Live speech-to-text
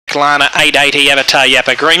Glana 880 Avatar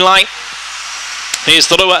Yappa. Green light. Here's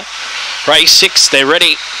the lure. Race 6, they're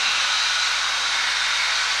ready.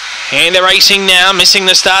 And they're racing now, missing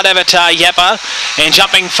the start, Avatar Yappa. And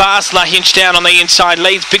jumping fast, La Hinch down on the inside,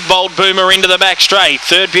 leads Big Bold Boomer into the back straight.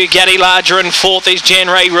 Third, Bugatti Larger, and fourth is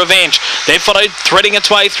Janray Revenge. They're followed, threading its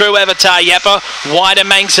way through Avatar Yappa. Wider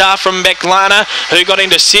Mangzar from Becklana, who got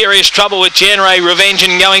into serious trouble with Janray Revenge,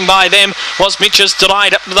 and going by them was Mitch's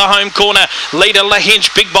Delight up to the home corner. Leader La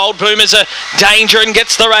Hinch, Big Bold Boomer's a danger and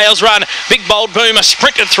gets the rails run. Big Bold Boomer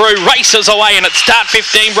sprinted through, races away, and at start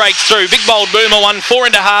 15 breaks through. Big Bold Boomer won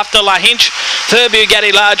 4.5 to La Hinch. Third,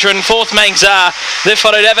 Bugatti Larger, and fourth, Mangzar. They're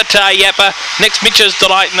followed Avatar Yappa. Next, Mitch's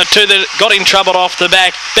Delight, and the two that got in trouble off the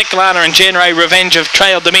back, Becklana and Janray Revenge, have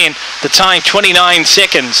trailed them in. The time 29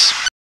 seconds.